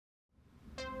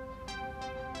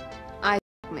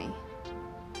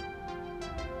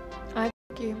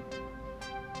you.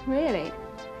 Really?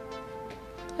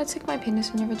 I'd stick my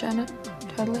penis in your vagina.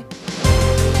 Totally.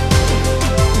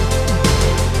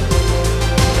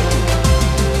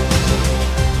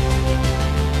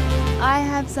 I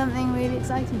have something really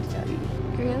exciting to tell you.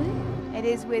 Really? It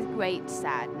is with great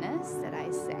sadness that I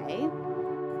say,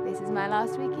 this is my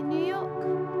last week in New York.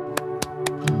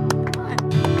 Come on.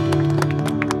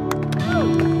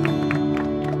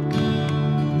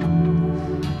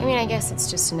 I mean, I guess it's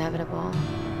just inevitable.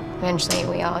 Eventually,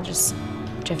 we all just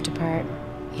drift apart,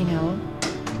 you know?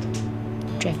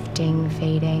 Drifting,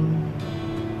 fading,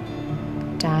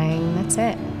 dying, that's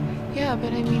it. Yeah,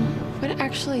 but I mean, what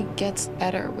actually gets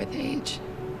better with age?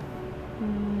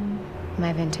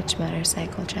 My vintage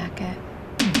motorcycle jacket.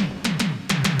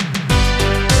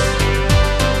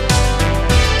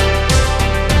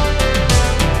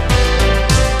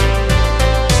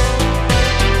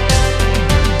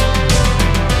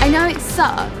 I know it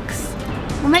sucks.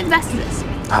 We'll make the best of this.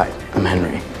 Hi, I'm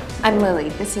Henry. I'm Lily.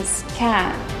 This is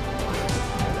Kat.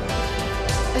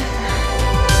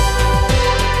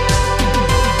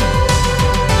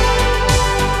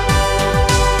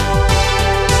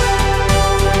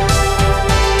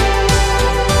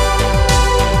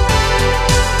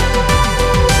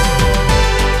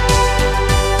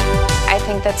 I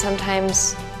think that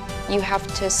sometimes you have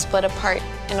to split apart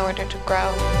in order to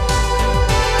grow.